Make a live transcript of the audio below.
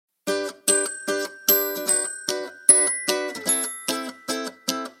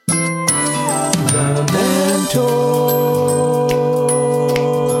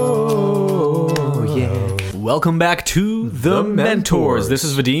Welcome back to The Mentors. This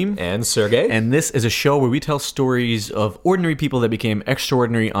is Vadim. And Sergey. And this is a show where we tell stories of ordinary people that became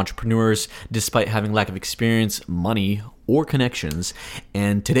extraordinary entrepreneurs despite having lack of experience, money, or connections.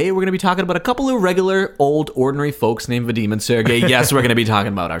 And today we're going to be talking about a couple of regular, old, ordinary folks named Vadim and Sergey. Yes, we're going to be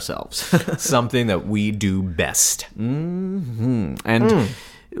talking about ourselves. Something that we do best.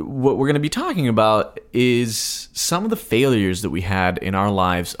 What we're going to be talking about is some of the failures that we had in our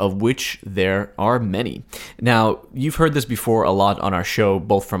lives, of which there are many. Now, you've heard this before a lot on our show,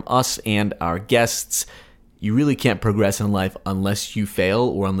 both from us and our guests. You really can't progress in life unless you fail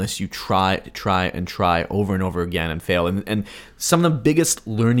or unless you try over and over again and fail. And some of the biggest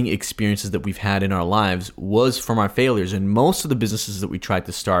learning experiences that we've had in our lives was from our failures. And most of the businesses that we tried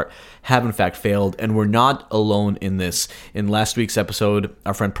to start have in fact failed. And we're not alone in this. In last week's episode,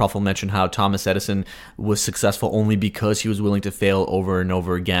 our friend Praful mentioned how Thomas Edison was successful only because he was willing to fail over and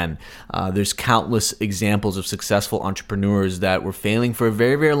over again. There's countless examples of successful entrepreneurs that were failing for a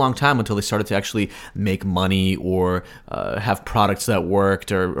very, very long time until they started to actually make money or have products that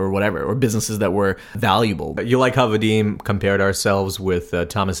worked or whatever, or businesses that were valuable. You like how Vadim compared ourselves with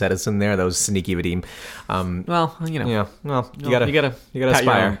Thomas Edison there? That was sneaky, Vadim. Well, you know. Yeah, well, you gotta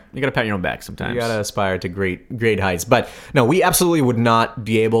aspire. You gotta pat your own back sometimes. You gotta aspire to great heights. But no, we absolutely would not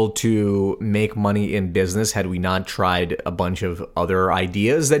be able to make money in business had we not tried a bunch of other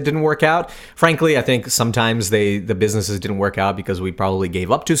ideas that didn't work out. Frankly, I think sometimes the businesses didn't work out because we probably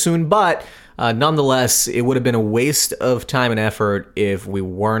gave up too soon, but nonetheless, it would have been a waste of time and effort if we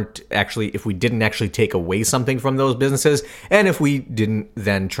didn't actually take away something from those businesses, and if we didn't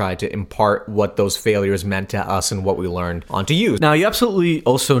then try to impart what those failures meant to us and what we learned onto you. Now, you absolutely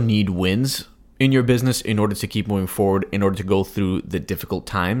also need wins in your business in order to keep moving forward, in order to go through the difficult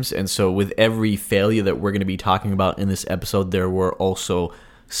times. And so with every failure that we're going to be talking about in this episode, there were also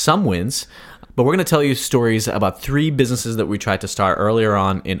some wins. But we're going to tell you stories about 3 businesses that we tried to start earlier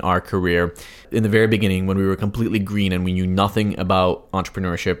on in our career, in the very beginning when we were completely green and we knew nothing about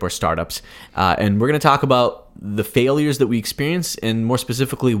entrepreneurship or startups. And we're going to talk about the failures that we experienced and more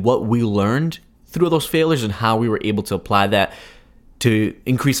specifically what we learned through those failures and how we were able to apply that to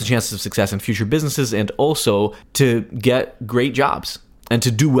increase the chances of success in future businesses and also to get great jobs and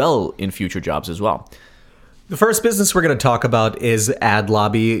to do well in future jobs as well. The first business we're going to talk about is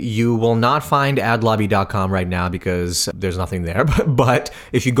AdLobby. You will not find adlobby.com right now because there's nothing there. But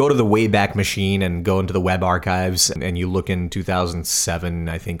if you go to the Wayback Machine and go into the web archives and you look in 2007,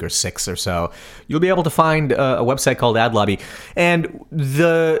 I think, or 6 or so, you'll be able to find a website called AdLobby. And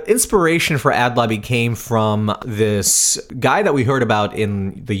the inspiration for AdLobby came from this guy that we heard about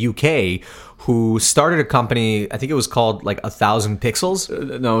in the UK who started a company, I think it was called like 1,000 Pixels.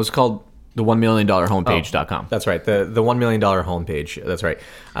 No, it was called the $1 million homepage.com. That's right. The $1 million homepage. That's right.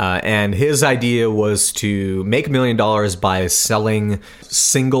 And his idea was to make $1 million by selling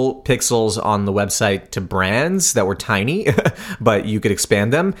single pixels on the website to brands that were tiny, but you could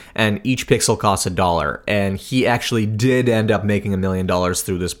expand them. And each pixel costs $1. And he actually did end up making $1 million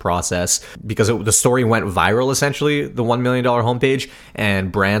through this process because the story went viral, essentially, the $1 million homepage,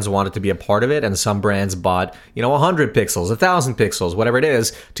 and brands wanted to be a part of it. And some brands bought, 100 pixels, 1,000 pixels, whatever it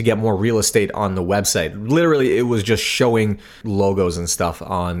is, to get more real estate on the website. Literally, it was just showing logos and stuff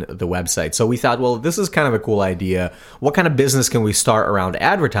on the website. So we thought, well, this is kind of a cool idea. What kind of business can we start around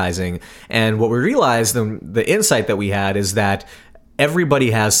advertising? And what we realized, the insight that we had is that everybody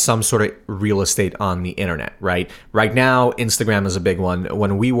has some sort of real estate on the internet, right? Right now, Instagram is a big one.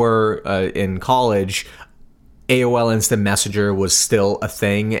 When we were in college, AOL Instant Messenger was still a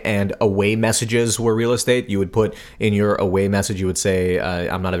thing, and away messages were real estate. You would put in your away message, you would say,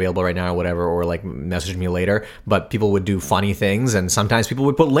 I'm not available right now or whatever, or like message me later. But people would do funny things, and sometimes people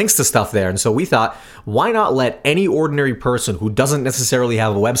would put links to stuff there. And so we thought, why not let any ordinary person who doesn't necessarily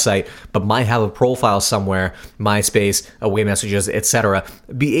have a website, but might have a profile somewhere, MySpace, away messages, etc.,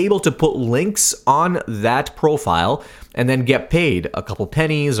 be able to put links on that profile and then get paid a couple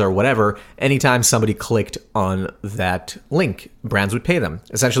pennies or whatever anytime somebody clicked on that link. Brands would pay them.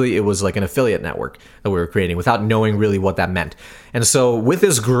 Essentially, it was like an affiliate network that we were creating without knowing really what that meant. And so with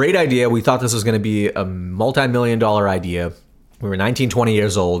this great idea, we thought this was going to be a multi-million-dollar idea. We were 19, 20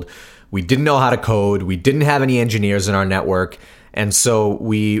 years old. We didn't know how to code. We didn't have any engineers in our network. And so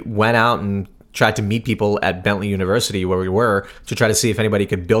we went out and tried to meet people at Bentley University where we were to try to see if anybody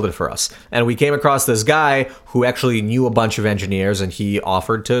could build it for us. And we came across this guy who actually knew a bunch of engineers, and he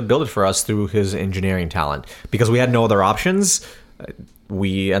offered to build it for us through his engineering talent. Because we had no other options,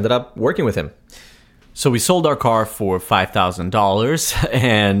 we ended up working with him. So we sold our car for $5,000,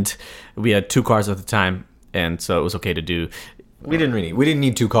 and we had 2 cars at the time, and so it was okay to do. We didn't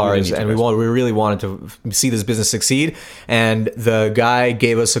need two cars, and we really wanted to see this business succeed. And the guy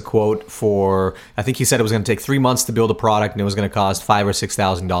gave us a quote for, I think he said it was going to take 3 months to build a product, and it was going to cost $5,000 or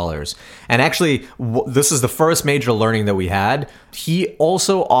 $6,000. And actually, this is the first major learning that we had. He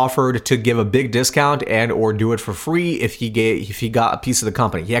also offered to give a big discount and or do it for free if he got a piece of the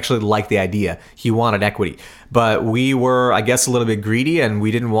company. He actually liked the idea. He wanted equity. But we were, I guess, a little bit greedy, and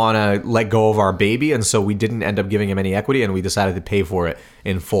we didn't want to let go of our baby, and so we didn't end up giving him any equity, and we decided to pay for it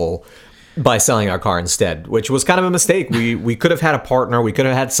in full by selling our car instead, which was kind of a mistake. We could have had a partner. We could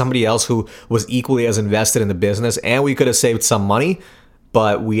have had somebody else who was equally as invested in the business, and we could have saved some money,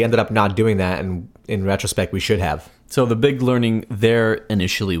 but we ended up not doing that, and in retrospect, we should have. So the big learning there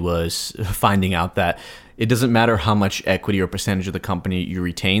initially was finding out that it doesn't matter how much equity or percentage of the company you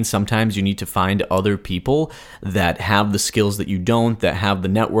retain. Sometimes you need to find other people that have the skills that you don't, that have the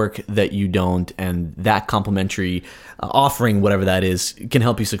network that you don't, and that complementary offering, whatever that is, can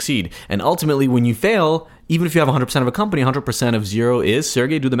help you succeed. And ultimately, when you fail, even if you have 100% of a company, 100% of zero is,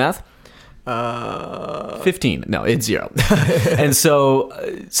 Sergey, do the math? 15. No, it's 0. And so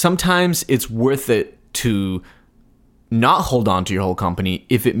sometimes it's worth it to not hold on to your whole company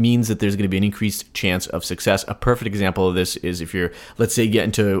if it means that there's going to be an increased chance of success. A perfect example of this is if you're, let's say, get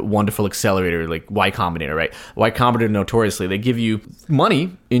into a wonderful accelerator like Y Combinator, right? Y Combinator, notoriously, they give you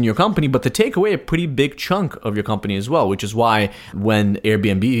money in your company, but they take away a pretty big chunk of your company as well, which is why when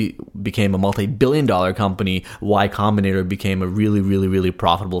Airbnb became a multi-billion-dollar company, Y Combinator became a really, really, really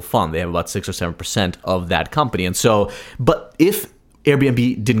profitable fund. They have about 6 or 7% of that company. And so, but if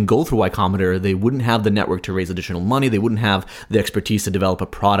Airbnb didn't go through Y Combinator, they wouldn't have the network to raise additional money. They wouldn't have the expertise to develop a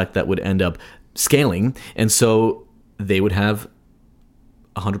product that would end up scaling. And so they would have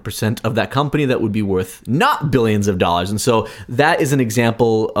 100% of that company that would be worth not billions of dollars. And so that is an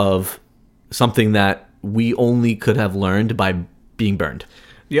example of something that we only could have learned by being burned.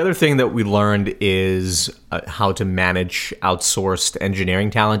 The other thing that we learned is how to manage outsourced engineering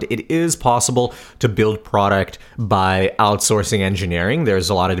talent. It is possible to build product by outsourcing engineering. There's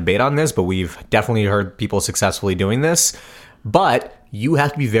a lot of debate on this, but we've definitely heard people successfully doing this. But you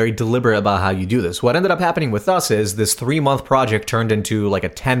have to be very deliberate about how you do this. What ended up happening with us is this 3-month project turned into like a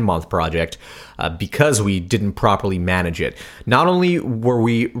 10-month project because we didn't properly manage it. Not only were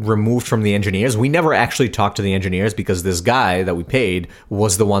we removed from the engineers, we never actually talked to the engineers because this guy that we paid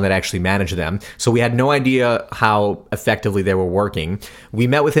was the one that actually managed them. So we had no idea how effectively they were working. We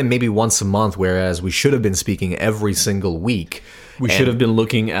met with him maybe once a month, whereas we should have been speaking every single week. We should have been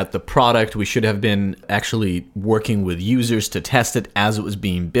looking at the product. We should have been actually working with users to test it as it was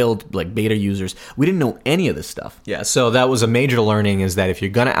being built, like beta users. We didn't know any of this stuff. Yeah, so that was a major learning, is that if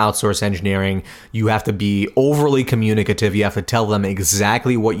you're going to outsource engineering, you have to be overly communicative. You have to tell them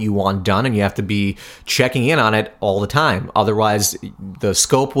exactly what you want done, and you have to be checking in on it all the time. Otherwise, the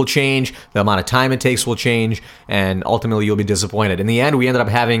scope will change, the amount of time it takes will change, and ultimately you'll be disappointed. In the end, we ended up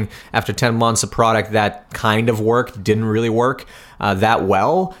having, after 10 months, a product that kind of worked, didn't really work that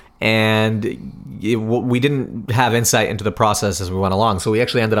well, and we didn't have insight into the process as we went along. So we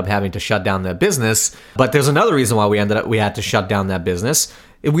actually ended up having to shut down that business. But there's another reason why we had to shut down that business.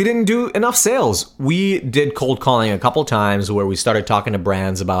 We didn't do enough sales. We did cold calling a couple times where we started talking to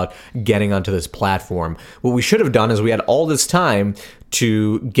brands about getting onto this platform. What we should have done is we had all this time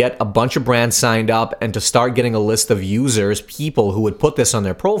to get a bunch of brands signed up and to start getting a list of users, people who would put this on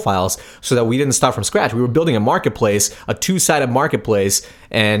their profiles, so that we didn't start from scratch. We were building a marketplace, a 2-sided marketplace,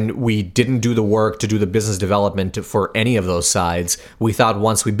 and we didn't do the work to do the business development for any of those sides. We thought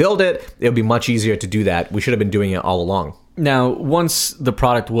once we build it, it would be much easier to do that. We should have been doing it all along. Now, once the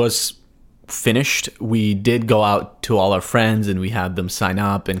product was finished, we did go out to all our friends and we had them sign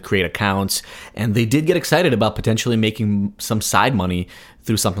up and create accounts, and they did get excited about potentially making some side money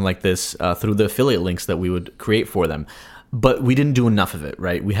through something like this, through the affiliate links that we would create for them. But we didn't do enough of it,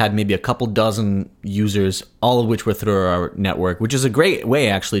 right? We had maybe a couple dozen users, all of which were through our network, which is a great way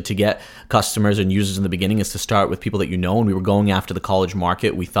actually to get customers and users in the beginning, is to start with people that you know. And we were going after the college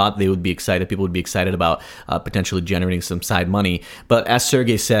market. We thought they would be excited. People would be excited about potentially generating some side money. But as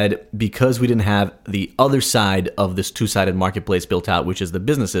Sergey said, because we didn't have the other side of this 2-sided marketplace built out, which is the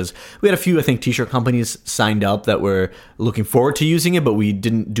businesses, we had a few, I think, t-shirt companies signed up that were looking forward to using it, but we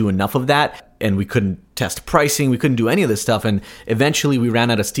didn't do enough of that. And we couldn't test pricing. We couldn't do any of this stuff. And eventually we ran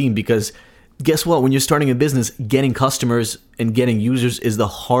out of steam, because guess what? When you're starting a business, getting customers and getting users is the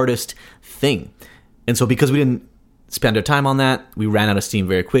hardest thing. And so because we didn't spend our time on that, we ran out of steam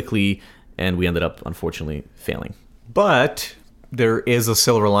very quickly, and we ended up, unfortunately, failing. But there is a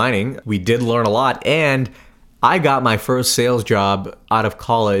silver lining. We did learn a lot, and I got my first sales job out of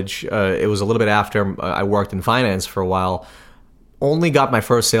college. It was a little bit after I worked in finance for a while. only got my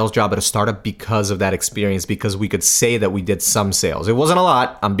first sales job at a startup because of that experience, because we could say that we did some sales. It wasn't a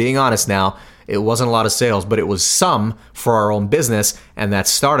lot. I'm being honest now. It wasn't a lot of sales, but it was some for our own business. And that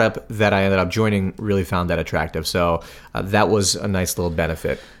startup that I ended up joining really found that attractive. So that was a nice little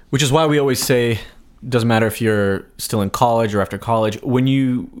benefit. Which is why we always say, doesn't matter if you're still in college or after college, when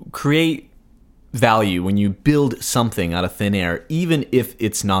you create value, when you build something out of thin air, even if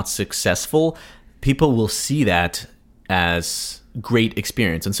it's not successful, people will see that as great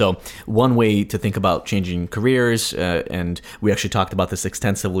experience. And so one way to think about changing careers, and we actually talked about this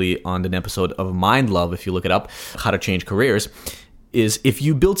extensively on an episode of Mind Love, if you look it up, how to change careers, is if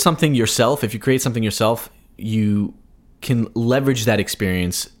you build something yourself, if you create something yourself, you can leverage that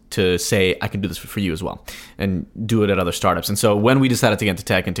experience to say, I can do this for you as well, and do it at other startups. And so when we decided to get into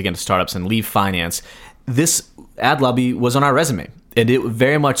tech and to get into startups and leave finance, this ad lobby was on our resume. And it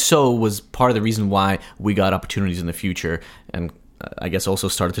very much so was part of the reason why we got opportunities in the future, and I guess also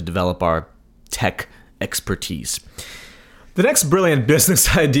started to develop our tech expertise. The next brilliant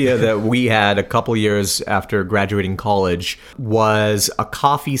business idea that we had a couple years after graduating college was a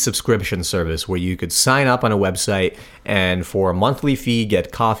coffee subscription service where you could sign up on a website and for a monthly fee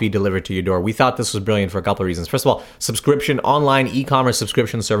get coffee delivered to your door. We thought this was brilliant for a couple of reasons. First of all, online e-commerce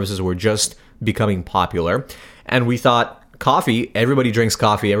subscription services were just becoming popular. And we thought, coffee, everybody drinks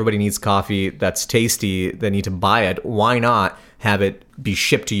coffee, everybody needs coffee that's tasty, they need to buy it. Why not have it be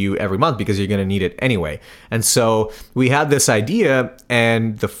shipped to you every month, because you're going to need it anyway? And so we had this idea,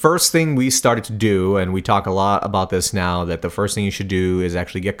 and the first thing we started to do, and we talk a lot about this now, that the first thing you should do is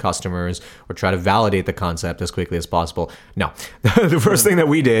actually get customers or try to validate the concept as quickly as possible. No, the first thing that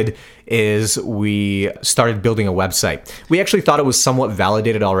we did is we started building a website. We actually thought it was somewhat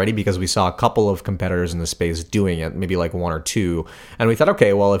validated already because we saw a couple of competitors in the space doing it, maybe like one or two. And we thought,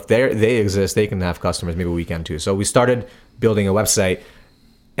 okay, well, if they exist, they can have customers, maybe we can too. So we started building a website,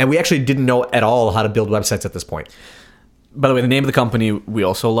 and we actually didn't know at all how to build websites at this point. By the way, the name of the company we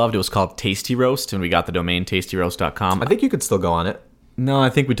also loved, it was called Tasty Roast, and we got the domain tastyroast.com. I think you could still go on it. No, I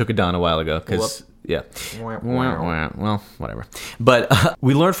think we took it down a while ago because, yeah. Well, whatever. But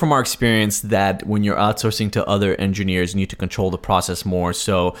we learned from our experience that when you're outsourcing to other engineers, you need to control the process more.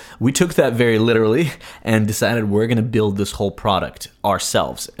 So we took that very literally and decided we're going to build this whole product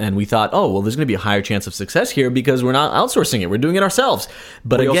ourselves. And we thought, oh, well, there's going to be a higher chance of success here because we're not outsourcing it. We're doing it ourselves.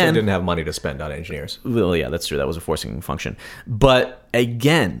 But we again, also didn't have money to spend on engineers. Well, yeah, that's true. That was a forcing function. But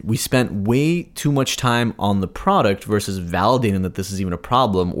again, we spent way too much time on the product versus validating that this is even a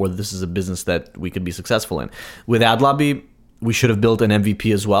problem or this is a business that we could be successful in. With AdLobby, we should have built an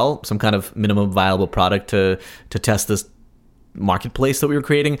MVP as well, some kind of minimum viable product to test this marketplace that we were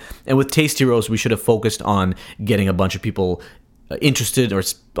creating. And with Tasty Roast, we should have focused on getting a bunch of people interested or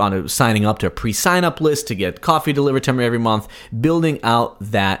on signing up to a pre-sign-up list to get coffee delivered to them every month, building out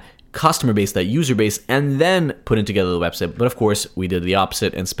that customer base, that user base, and then putting together the website. But of course, we did the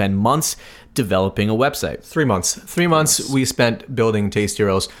opposite and spent months developing a website. 3 months. 3 months we spent building Tasty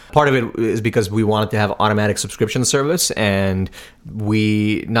Roast. Part of it is because we wanted to have automatic subscription service, and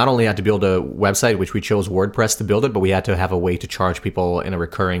we not only had to build a website, which we chose WordPress to build it, but we had to have a way to charge people in a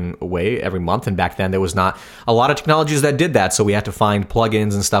recurring way every month. And back then there was not a lot of technologies that did that, so we had to find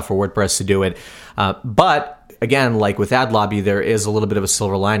plugins and stuff for WordPress to do it. But again, like with AdLobby, there is a little bit of a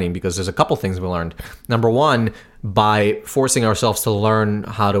silver lining because there's a couple things we learned. Number one, by forcing ourselves to learn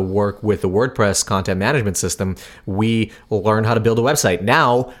how to work with the WordPress content management system, we learned how to build a website.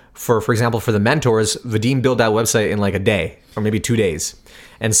 Now, for example, for the mentors, Vadim built that website in like a day or maybe 2 days.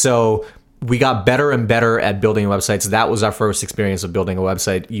 And so we got better and better at building websites. That was our first experience of building a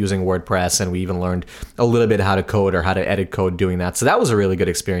website using WordPress, and we even learned a little bit how to code or how to edit code doing that. So that was a really good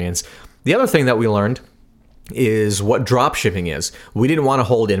experience. The other thing that we learned is what drop shipping is. We didn't want to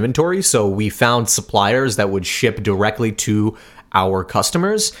hold inventory, so we found suppliers that would ship directly to our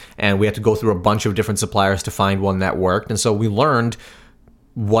customers, and we had to go through a bunch of different suppliers to find one that worked. And so we learned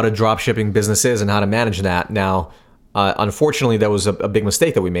what a drop shipping business is and how to manage that. Now, unfortunately, that was a big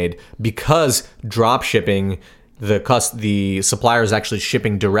mistake that we made because drop shipping, the supplier is actually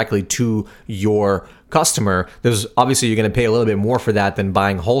shipping directly to your customer. There's obviously you're going to pay a little bit more for that than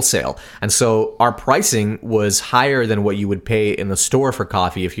buying wholesale. And so our pricing was higher than what you would pay in the store for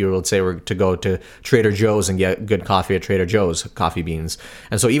coffee if you were, let's say, were to go to Trader Joe's and get good coffee at Trader Joe's, coffee beans.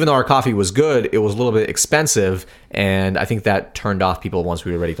 And so even though our coffee was good, it was a little bit expensive, and I think that turned off people once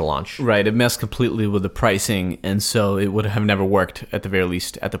we were ready to launch. Right, it messed completely with the pricing, and so it would have never worked at the very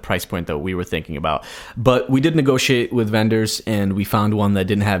least at the price point that we were thinking about. But we did negotiate with vendors, and we found one that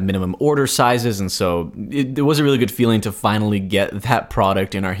didn't have minimum order sizes, and so So it was a really good feeling to finally get that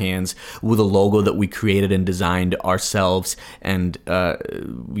product in our hands with a logo that we created and designed ourselves. And,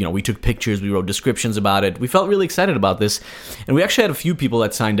 we took pictures, we wrote descriptions about it. We felt really excited about this. And we actually had a few people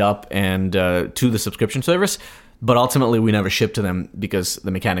that signed up and to the subscription service. But ultimately, we never shipped to them because the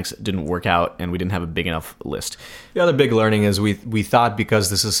mechanics didn't work out and we didn't have a big enough list. The other big learning is we thought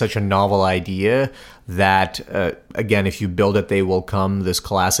because this is such a novel idea that, again, if you build it, they will come, this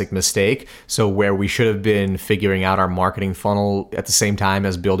classic mistake. So where we should have been figuring out our marketing funnel at the same time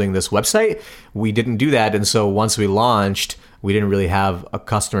as building this website, we didn't do that. And so once we launched, we didn't really have a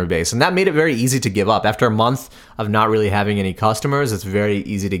customer base. And that made it very easy to give up. After a month of not really having any customers, it's very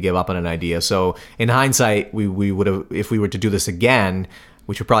easy to give up on an idea. So in hindsight, we would have, if we were to do this again,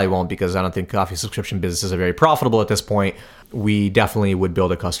 which we probably won't because I don't think coffee subscription businesses are very profitable at this point, we definitely would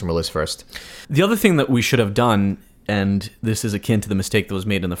build a customer list first. The other thing that we should have done, and this is akin to the mistake that was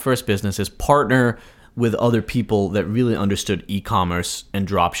made in the first business, is partner with other people that really understood e-commerce and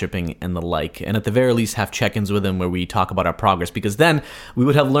dropshipping and the like. And at the very least, have check-ins with them where we talk about our progress, because then we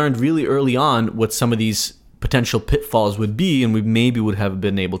would have learned really early on what some of these potential pitfalls would be, and we maybe would have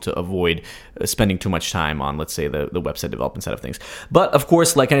been able to avoid spending too much time on, let's say, the website development side of things. But of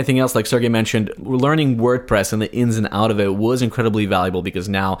course, like anything else, like Sergey mentioned, learning WordPress and the ins and out of it was incredibly valuable, because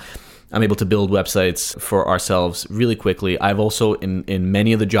now I'm able to build websites for ourselves really quickly. I've also, in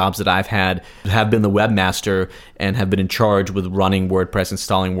many of the jobs that I've had, have been the webmaster and have been in charge with running WordPress,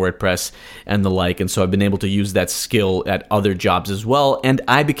 installing WordPress, and the like. And so I've been able to use that skill at other jobs as well. And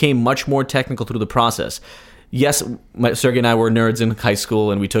I became much more technical through the process. Yes, Sergey and I were nerds in high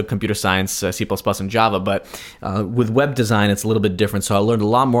school, and we took computer science, C++, and Java, but with web design, it's a little bit different. So I learned a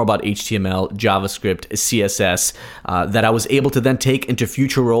lot more about HTML, JavaScript, CSS, that I was able to then take into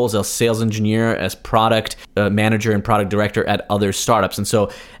future roles as sales engineer, as product manager, and product director at other startups. And so,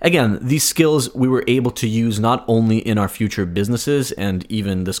 again, these skills we were able to use not only in our future businesses and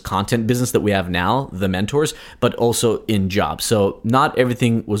even this content business that we have now, The Mentors, but also in jobs. So not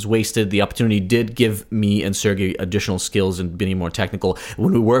everything was wasted. The opportunity did give me and Sergey additional skills and being more technical.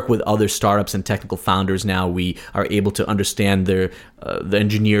 When we work with other startups and technical founders now, we are able to understand the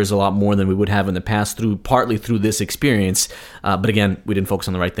engineers a lot more than we would have in the past, partly through this experience. But again, we didn't focus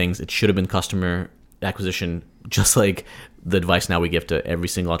on the right things. It should have been customer acquisition, just like the advice now we give to every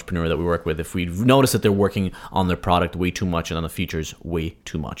single entrepreneur that we work with. If we notice that they're working on their product way too much and on the features way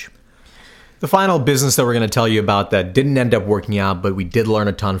too much. The final business that we're going to tell you about that didn't end up working out, but we did learn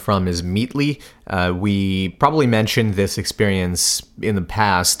a ton from, is Meetly. We probably mentioned this experience in the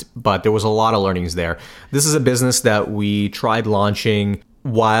past, but there was a lot of learnings there. This is a business that we tried launching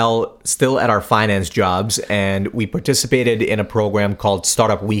while still at our finance jobs, and we participated in a program called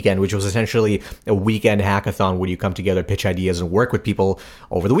Startup Weekend, which was essentially a weekend hackathon where you come together, pitch ideas, and work with people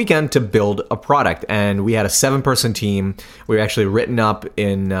over the weekend to build a product. And we had a 7-person team. We were actually written up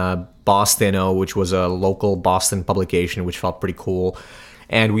in Boston, which was a local Boston publication, which felt pretty cool.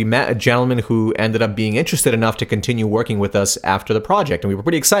 And we met a gentleman who ended up being interested enough to continue working with us after the project. And we were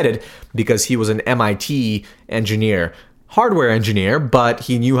pretty excited because he was an MIT engineer, hardware engineer, but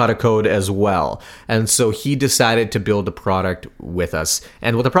he knew how to code as well. And so he decided to build a product with us.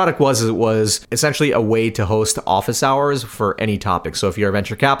 And what the product was, it was essentially a way to host office hours for any topic. So if you're a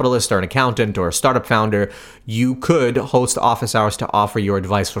venture capitalist or an accountant or a startup founder, you could host office hours to offer your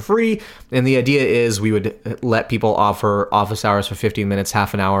advice for free. And the idea is we would let people offer office hours for 15 minutes,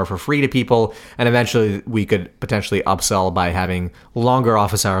 half an hour for free to people. And eventually we could potentially upsell by having longer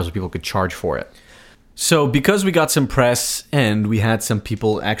office hours where people could charge for it. So because we got some press and we had some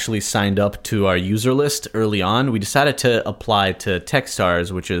people actually signed up to our user list early on, we decided to apply to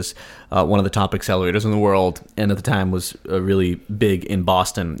Techstars, which is one of the top accelerators in the world, and at the time was really big in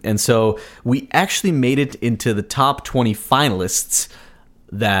Boston. And so we actually made it into the top 20 finalists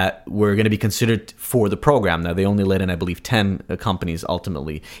that were going to be considered for the program. Now, they only let in, I believe, 10 companies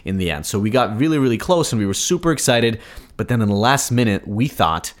ultimately in the end. So we got really, really close and we were super excited. But then in the last minute, we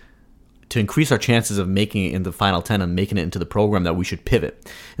thought, to increase our chances of making it in the final 10 and making it into the program, that we should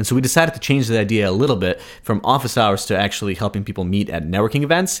pivot. And so we decided to change the idea a little bit from office hours to actually helping people meet at networking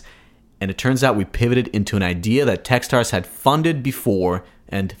events. And it turns out we pivoted into an idea that Techstars had funded before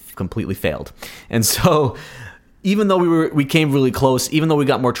and completely failed. And so even though we came really close, even though we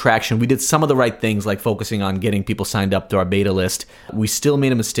got more traction, we did some of the right things, like focusing on getting people signed up to our beta list. We still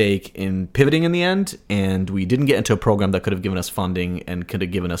made a mistake in pivoting in the end, and we didn't get into a program that could have given us funding and could have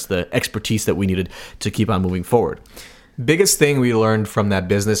given us the expertise that we needed to keep on moving forward. Biggest thing we learned from that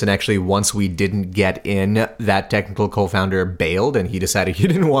business, and actually once we didn't get in, that technical co-founder bailed and he decided he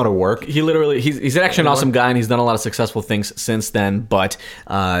didn't want to work. He's actually an awesome guy, and he's done a lot of successful things since then, but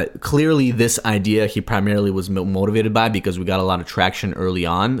clearly this idea he primarily was motivated by because we got a lot of traction early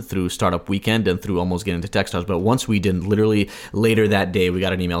on through Startup Weekend and through almost getting into Techstars. But once we didn't, literally later that day, we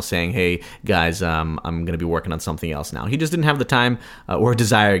got an email saying, hey guys, I'm going to be working on something else now. He just didn't have the time or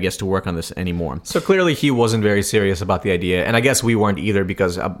desire, I guess, to work on this anymore. So clearly he wasn't very serious about the idea, and I guess we weren't either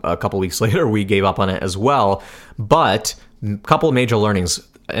because a couple weeks later we gave up on it as well. But a couple of major learnings,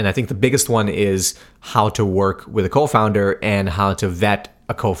 and I think the biggest one is how to work with a co-founder and how to vet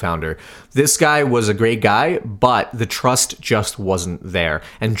a co-founder. This guy was a great guy, but the trust just wasn't there.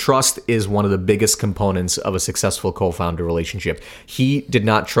 And trust is one of the biggest components of a successful co-founder relationship. He did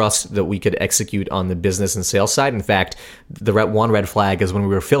not trust that we could execute on the business and sales side. In fact, the one red flag is when we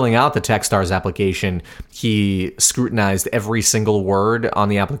were filling out the Techstars application, he scrutinized every single word on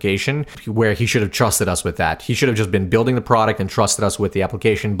the application, where he should have trusted us with that. He should have just been building the product and trusted us with the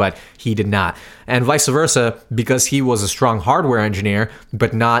application, but he did not. And vice versa, because he was a strong hardware engineer,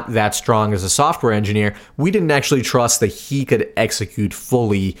 but not that strong as a software engineer, we didn't actually trust that he could execute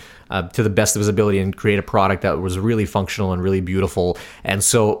fully to the best of his ability and create a product that was really functional and really beautiful. And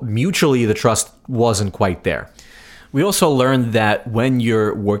so mutually, the trust wasn't quite there. We also learned that when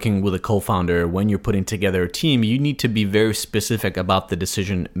you're working with a co-founder, when you're putting together a team, you need to be very specific about the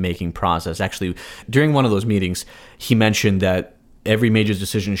decision-making process. Actually, during one of those meetings, he mentioned that every major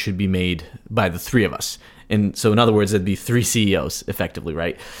decision should be made by the three of us. And so in other words, it'd be three CEOs effectively,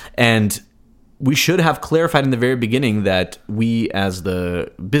 right? And we should have clarified in the very beginning that we as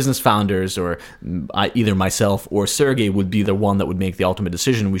the business founders, or either myself or Sergey, would be the one that would make the ultimate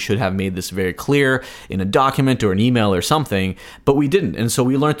decision. We should have made this very clear in a document or an email or something, but we didn't. And so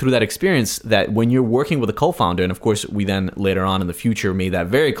we learned through that experience that when you're working with a co-founder, and of course we then later on in the future made that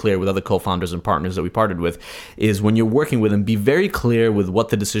very clear with other co-founders and partners that we partnered with, is when you're working with them, be very clear with what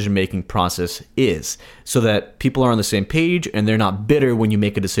the decision-making process is so that people are on the same page and they're not bitter when you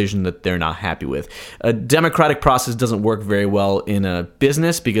make a decision that they're not happy with. A democratic process doesn't work very well in a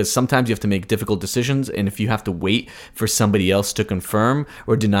business because sometimes you have to make difficult decisions, and if you have to wait for somebody else to confirm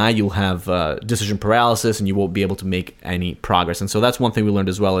or deny, you'll have decision paralysis and you won't be able to make any progress. And so that's one thing we learned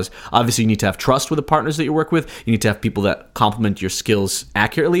as well, is obviously you need to have trust with the partners that you work with. You need to have people that complement your skills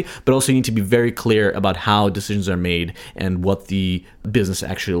accurately, but also you need to be very clear about how decisions are made and what the business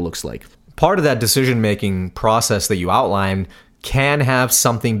actually looks like. Part of that decision-making process that you outlined can have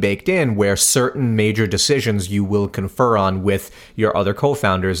something baked in where certain major decisions you will confer on with your other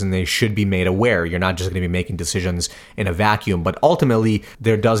co-founders, and they should be made aware. You're not just going to be making decisions in a vacuum, but ultimately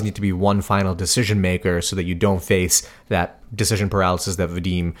there does need to be one final decision maker so that you don't face that decision paralysis that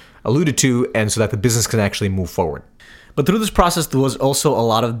Vadim alluded to, and so that the business can actually move forward. But through this process, there was also a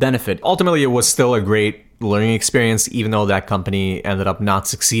lot of benefit. Ultimately, it was still a great learning experience, even though that company ended up not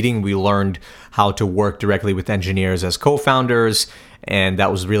succeeding. We learned how to work directly with engineers as co-founders, and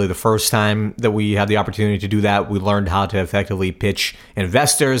that was really the first time that we had the opportunity to do that. We learned how to effectively pitch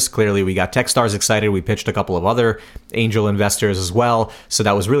investors. Clearly, we got Techstars excited. We pitched a couple of other angel investors as well. So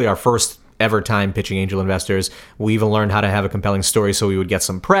that was really our first ever time pitching angel investors. We even learned how to have a compelling story so we would get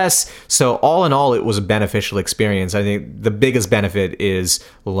some press. So all in all, it was a beneficial experience. I think the biggest benefit is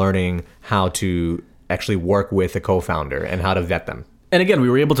learning how to actually work with a co-founder and how to vet them. And again, we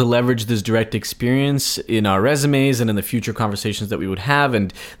were able to leverage this direct experience in our resumes and in the future conversations that we would have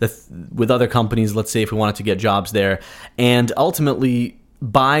and with other companies, let's say if we wanted to get jobs there. And ultimately,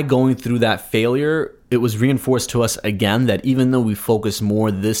 by going through that failure, it was reinforced to us again that even though we focus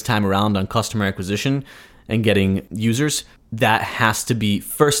more this time around on customer acquisition and getting users, that has to be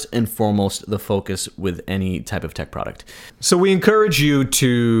first and foremost the focus with any type of tech product. So we encourage you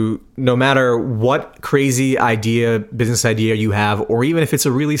to, no matter what crazy idea, business idea you have, or even if it's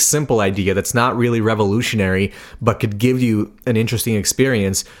a really simple idea that's not really revolutionary, but could give you an interesting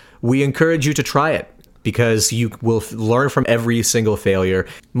experience, we encourage you to try it, because you will learn from every single failure.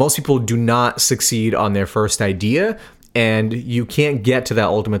 Most people do not succeed on their first idea, and you can't get to that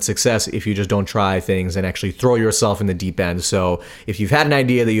ultimate success if you just don't try things and actually throw yourself in the deep end. So if you've had an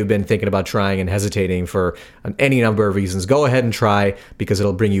idea that you've been thinking about trying and hesitating for any number of reasons, go ahead and try, because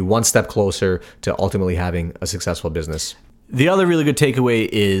it'll bring you one step closer to ultimately having a successful business. The other really good takeaway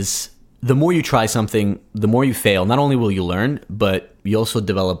is the more you try something, the more you fail. Not only will you learn, but you also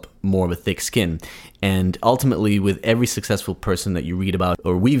develop more of a thick skin. And ultimately, with every successful person that you read about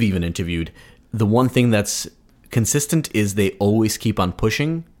or we've even interviewed, the one thing that's consistent is they always keep on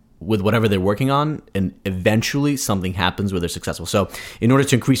pushing with whatever they're working on, and eventually something happens where they're successful. So in order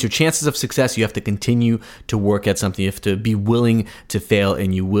to increase your chances of success, you have to continue to work at something. You have to be willing to fail,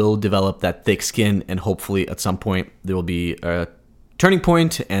 and you will develop that thick skin, and hopefully at some point there will be a turning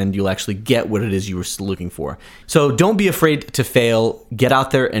point and you'll actually get what it is you were looking for. So don't be afraid to fail. Get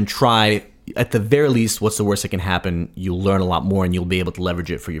out there and try. At the very least, what's the worst that can happen? You'll learn a lot more and you'll be able to leverage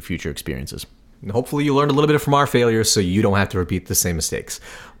it for your future experiences. And hopefully you learned a little bit from our failures so you don't have to repeat the same mistakes.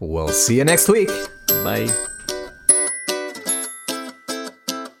 We'll see you next week. Bye.